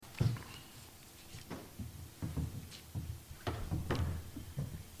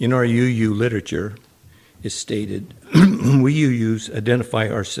In our UU literature, it's stated, we UUs identify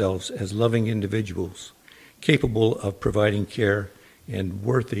ourselves as loving individuals, capable of providing care and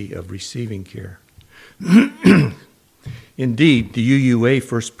worthy of receiving care. Indeed, the UUA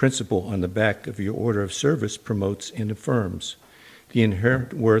first principle on the back of your order of service promotes and affirms the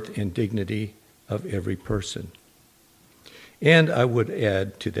inherent worth and dignity of every person. And I would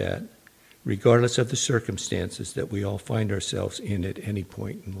add to that, regardless of the circumstances that we all find ourselves in at any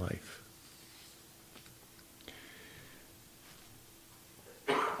point in life.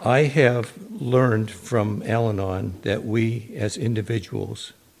 I have learned from Al-Anon that we as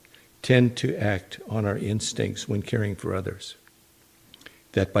individuals tend to act on our instincts when caring for others.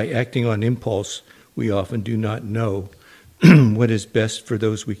 That by acting on impulse, we often do not know what is best for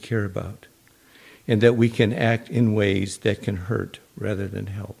those we care about, and that we can act in ways that can hurt rather than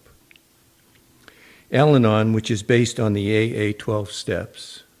help. Al-Anon, which is based on the AA 12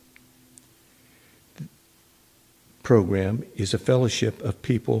 Steps program, is a fellowship of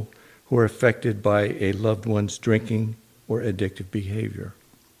people who are affected by a loved one's drinking or addictive behavior.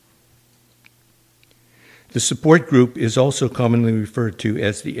 The support group is also commonly referred to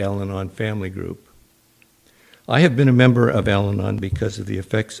as the Al-Anon family group. I have been a member of Al-Anon because of the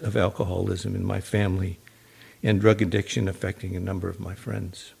effects of alcoholism in my family and drug addiction affecting a number of my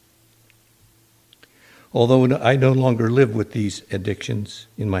friends. Although I no longer live with these addictions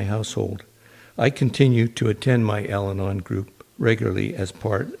in my household, I continue to attend my Al-Anon group regularly as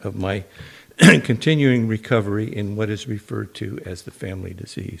part of my continuing recovery in what is referred to as the family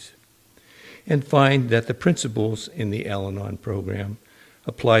disease, and find that the principles in the Al-Anon program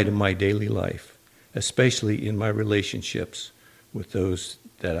apply to my daily life, especially in my relationships with those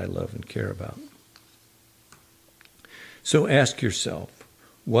that I love and care about. So ask yourself,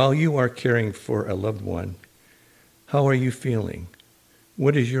 while you are caring for a loved one, how are you feeling?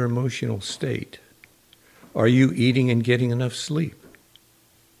 What is your emotional state? Are you eating and getting enough sleep?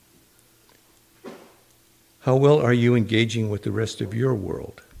 How well are you engaging with the rest of your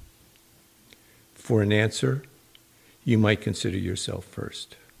world? For an answer, you might consider yourself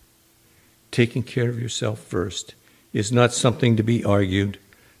first. Taking care of yourself first is not something to be argued,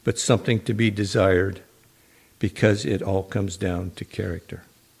 but something to be desired, because it all comes down to character.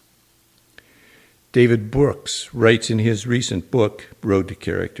 David Brooks writes in his recent book, Road to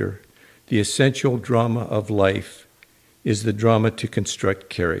Character, the essential drama of life is the drama to construct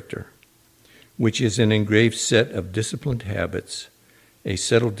character, which is an engraved set of disciplined habits, a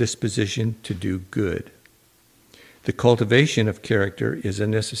settled disposition to do good. The cultivation of character is a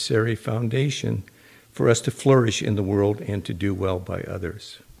necessary foundation for us to flourish in the world and to do well by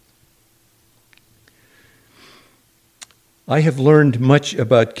others. I have learned much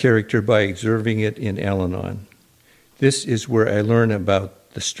about character by observing it in Al-Anon. This is where I learn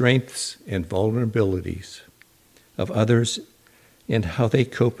about the strengths and vulnerabilities of others and how they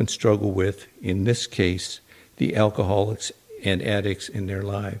cope and struggle with, in this case, the alcoholics and addicts in their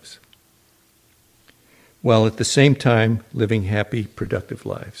lives, while at the same time living happy, productive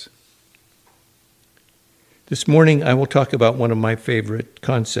lives. This morning, I will talk about one of my favorite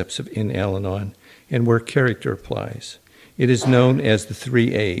concepts in Al-Anon and where character applies. It is known as the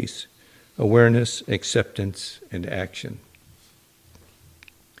 3 A's: awareness, acceptance, and action.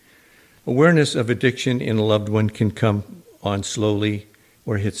 Awareness of addiction in a loved one can come on slowly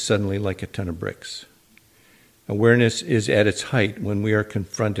or hit suddenly like a ton of bricks. Awareness is at its height when we are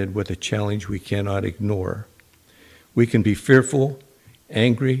confronted with a challenge we cannot ignore. We can be fearful,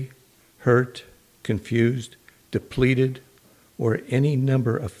 angry, hurt, confused, depleted, or any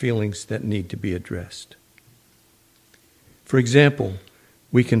number of feelings that need to be addressed. For example,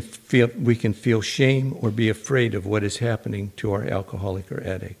 we can feel shame or be afraid of what is happening to our alcoholic or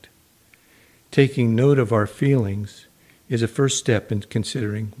addict. Taking note of our feelings is a first step in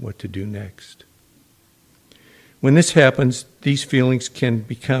considering what to do next. When this happens, these feelings can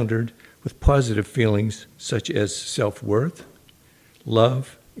be countered with positive feelings such as self-worth,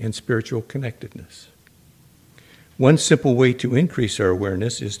 love, and spiritual connectedness. One simple way to increase our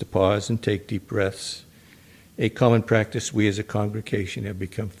awareness is to pause and take deep breaths, a common practice we as a congregation have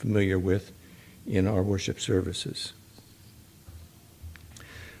become familiar with in our worship services.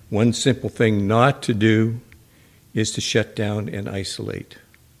 One simple thing not to do is to shut down and isolate.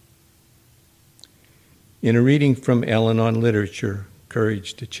 In a reading from Al-Anon literature,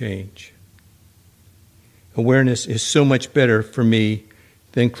 Courage to Change, awareness is so much better for me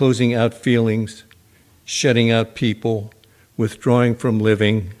than closing out feelings, shutting out people, withdrawing from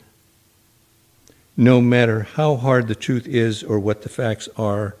living. No matter how hard the truth is or what the facts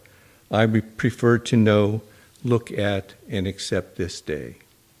are, I prefer to know, look at, and accept this day.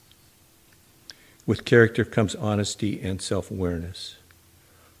 With character comes honesty and self-awareness.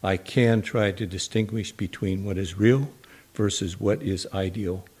 I can try to distinguish between what is real versus what is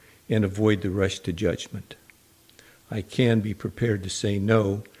ideal and avoid the rush to judgment. I can be prepared to say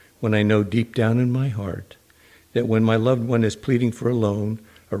no when I know deep down in my heart that when my loved one is pleading for a loan,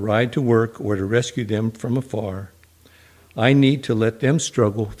 a ride to work, or to rescue them from afar, I need to let them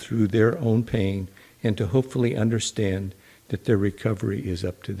struggle through their own pain and to hopefully understand that their recovery is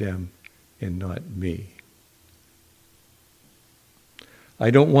up to them and not me. I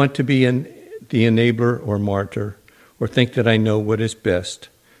don't want to be the enabler or martyr or think that I know what is best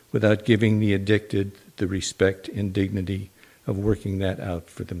without giving the addicted the respect and dignity of working that out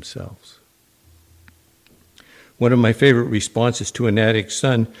for themselves. One of my favorite responses to an addict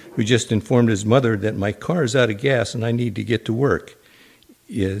son who just informed his mother that my car is out of gas and I need to get to work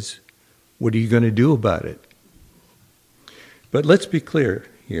is, "What are you going to do about it?" But let's be clear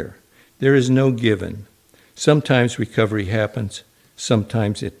here. There is no given. Sometimes recovery happens,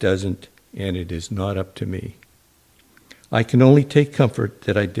 sometimes it doesn't, and it is not up to me. I can only take comfort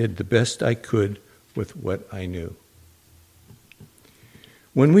that I did the best I could with what I knew.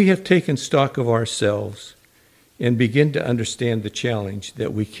 When we have taken stock of ourselves and begin to understand the challenge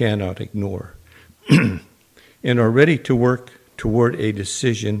that we cannot ignore and are ready to work toward a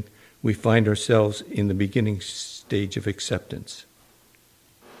decision, we find ourselves in the beginning stage of acceptance,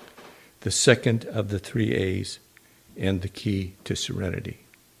 the second of the 3 A's and the key to serenity.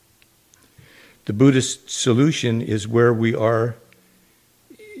 The Buddhist solution to where we are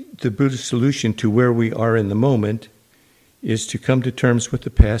in the moment is to come to terms with the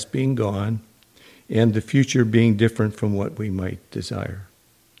past being gone and the future being different from what we might desire.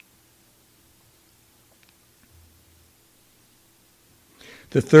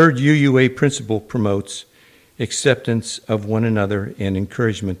 The third UUA principle promotes acceptance of one another and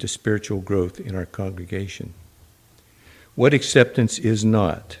encouragement to spiritual growth in our congregation. What acceptance is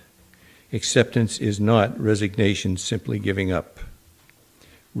not? Acceptance is not resignation, simply giving up.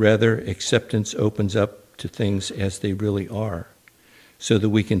 Rather, acceptance opens up to things as they really are, so that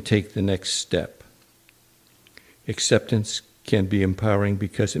we can take the next step. Acceptance can be empowering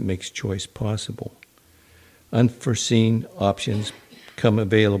because it makes choice possible. Unforeseen options come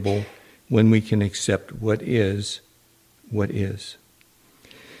available when we can accept what is.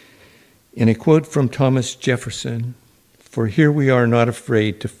 In a quote from Thomas Jefferson, "For here we are not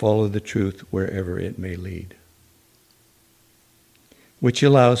afraid to follow the truth wherever it may lead," which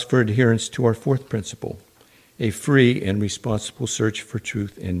allows for adherence to our fourth principle, a free and responsible search for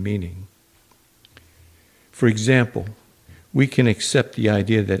truth and meaning. For example, we can accept the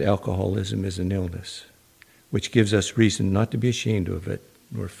idea that alcoholism is an illness, which gives us reason not to be ashamed of it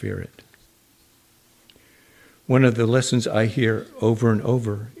nor fear it. One of the lessons I hear over and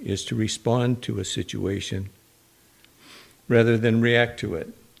over is to respond to a situation rather than react to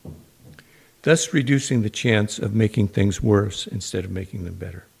it, thus reducing the chance of making things worse instead of making them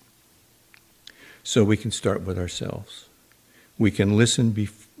better. So we can start with ourselves. We can listen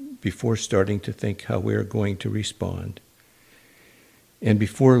before starting to think how we are going to respond, and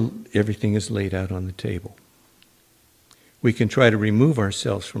before everything is laid out on the table. We can try to remove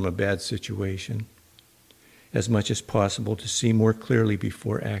ourselves from a bad situation as much as possible to see more clearly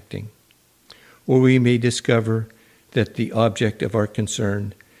before acting. Or we may discover that the object of our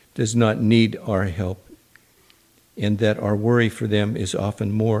concern does not need our help, and that our worry for them is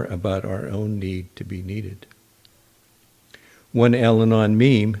often more about our own need to be needed. One Al-Anon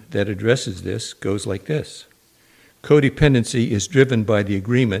meme that addresses this goes like this: "Codependency is driven by the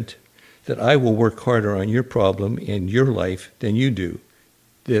agreement that I will work harder on your problem and your life than you do.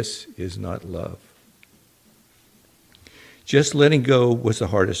 This is not love." Just letting go was the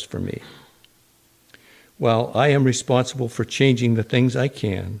hardest for me. While I am responsible for changing the things I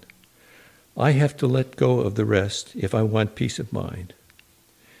can, I have to let go of the rest if I want peace of mind.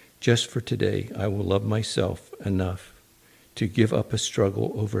 Just for today, I will love myself enough to give up a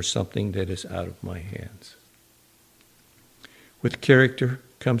struggle over something that is out of my hands. With character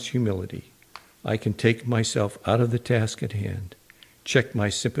comes humility. I can take myself out of the task at hand, check my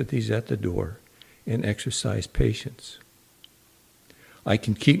sympathies at the door, and exercise patience. I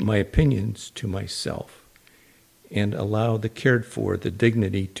can keep my opinions to myself and allow the cared for the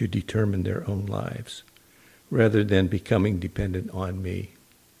dignity to determine their own lives, rather than becoming dependent on me.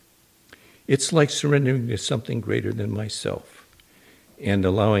 It's like surrendering to something greater than myself and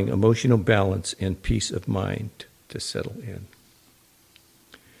allowing emotional balance and peace of mind to settle in.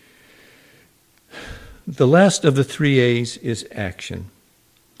 The last of the 3 A's is action.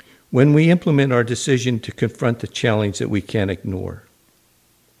 When we implement our decision to confront the challenge that we can't ignore,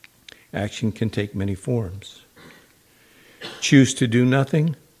 Action can take many forms. Choose to do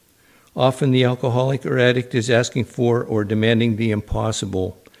nothing. Often the alcoholic or addict is asking for or demanding the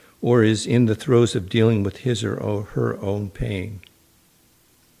impossible, or is in the throes of dealing with his or her own pain.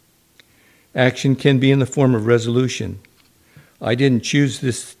 Action can be in the form of resolution. I didn't choose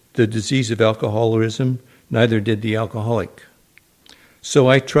the disease of alcoholism, neither did the alcoholic. So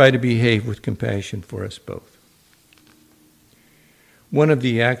I try to behave with compassion for us both. One of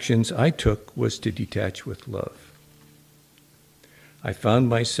the actions I took was to detach with love. I found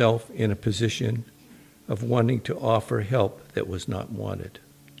myself in a position of wanting to offer help that was not wanted.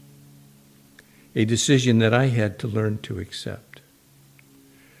 A decision that I had to learn to accept.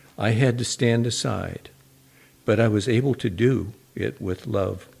 I had to stand aside, but I was able to do it with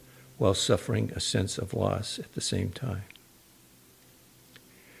love while suffering a sense of loss at the same time.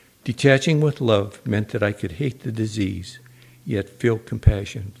 Detaching with love meant that I could hate the disease, yet feel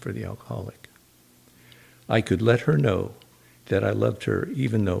compassion for the alcoholic. I could let her know that I loved her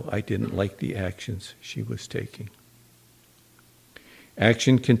even though I didn't like the actions she was taking.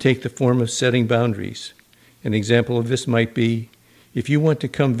 Action can take the form of setting boundaries. An example of this might be, if you want to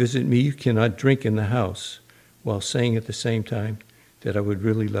come visit me, you cannot drink in the house, while saying at the same time that I would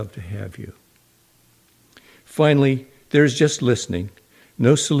really love to have you. Finally, there's just listening.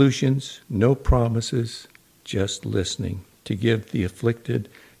 No solutions, no promises, just listening to give the afflicted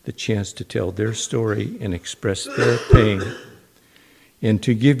the chance to tell their story and express their pain, and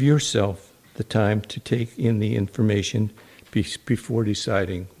to give yourself the time to take in the information before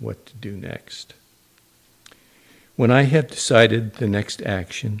deciding what to do next. When I have decided the next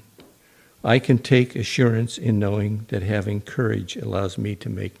action, I can take assurance in knowing that having courage allows me to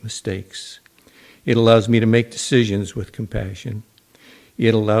make mistakes. It allows me to make decisions with compassion.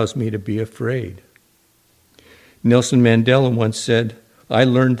 It allows me to be afraid. Nelson Mandela once said, I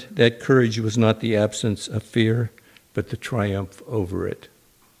learned that courage was not the absence of fear, but the triumph over it.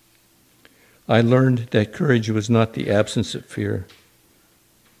 I learned that courage was not the absence of fear,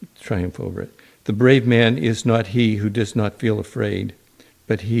 triumph over it. The brave man is not he who does not feel afraid,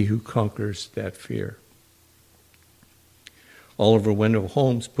 but he who conquers that fear. Oliver Wendell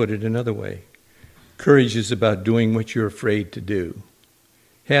Holmes put it another way. Courage is about doing what you're afraid to do.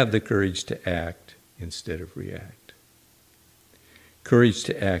 Have the courage to act instead of react. Courage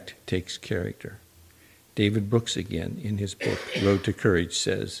to act takes character. David Brooks, again, in his book, Road to Courage,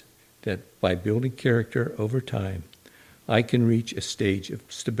 says that by building character over time, I can reach a stage of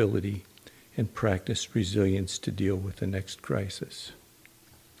stability and practice resilience to deal with the next crisis.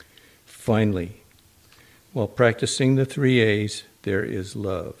 Finally, while practicing the 3 A's, there is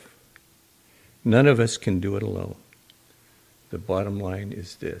love. None of us can do it alone. The bottom line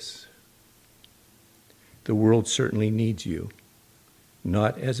is this. The world certainly needs you,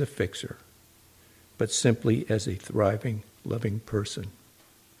 not as a fixer, but simply as a thriving, loving person.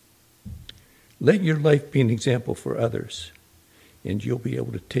 Let your life be an example for others, and you'll be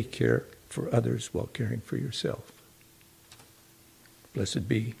able to take care for others while caring for yourself. Blessed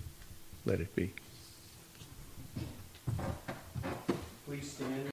be, let it be. Please stand.